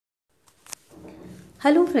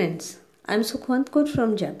Hello friends, I'm Sukhwant Kaur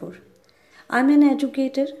from Jaipur. I'm an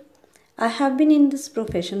educator. I have been in this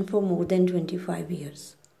profession for more than 25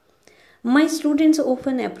 years. My students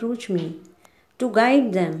often approach me to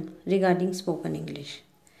guide them regarding spoken English.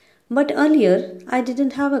 But earlier, I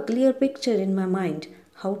didn't have a clear picture in my mind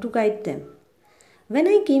how to guide them. When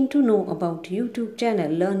I came to know about YouTube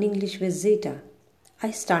channel Learn English with Zeta, I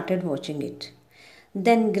started watching it.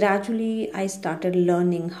 Then gradually I started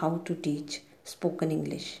learning how to teach spoken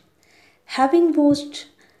English. Having watched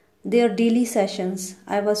their daily sessions,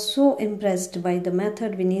 I was so impressed by the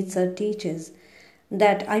method Vineet sir teaches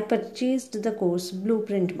that I purchased the course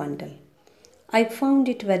Blueprint Bundle. I found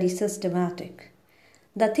it very systematic.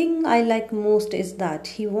 The thing I like most is that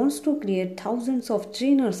he wants to create thousands of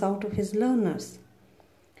trainers out of his learners.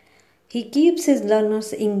 He keeps his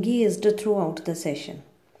learners engaged throughout the session,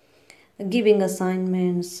 giving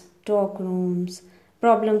assignments, talk rooms,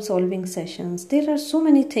 problem solving sessions. There are so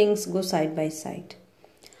many things go side by side.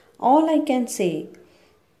 All I can say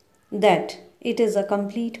that it is a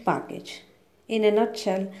complete package. In a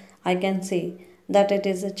nutshell, I can say that it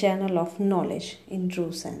is a channel of knowledge in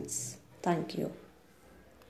true sense. Thank you.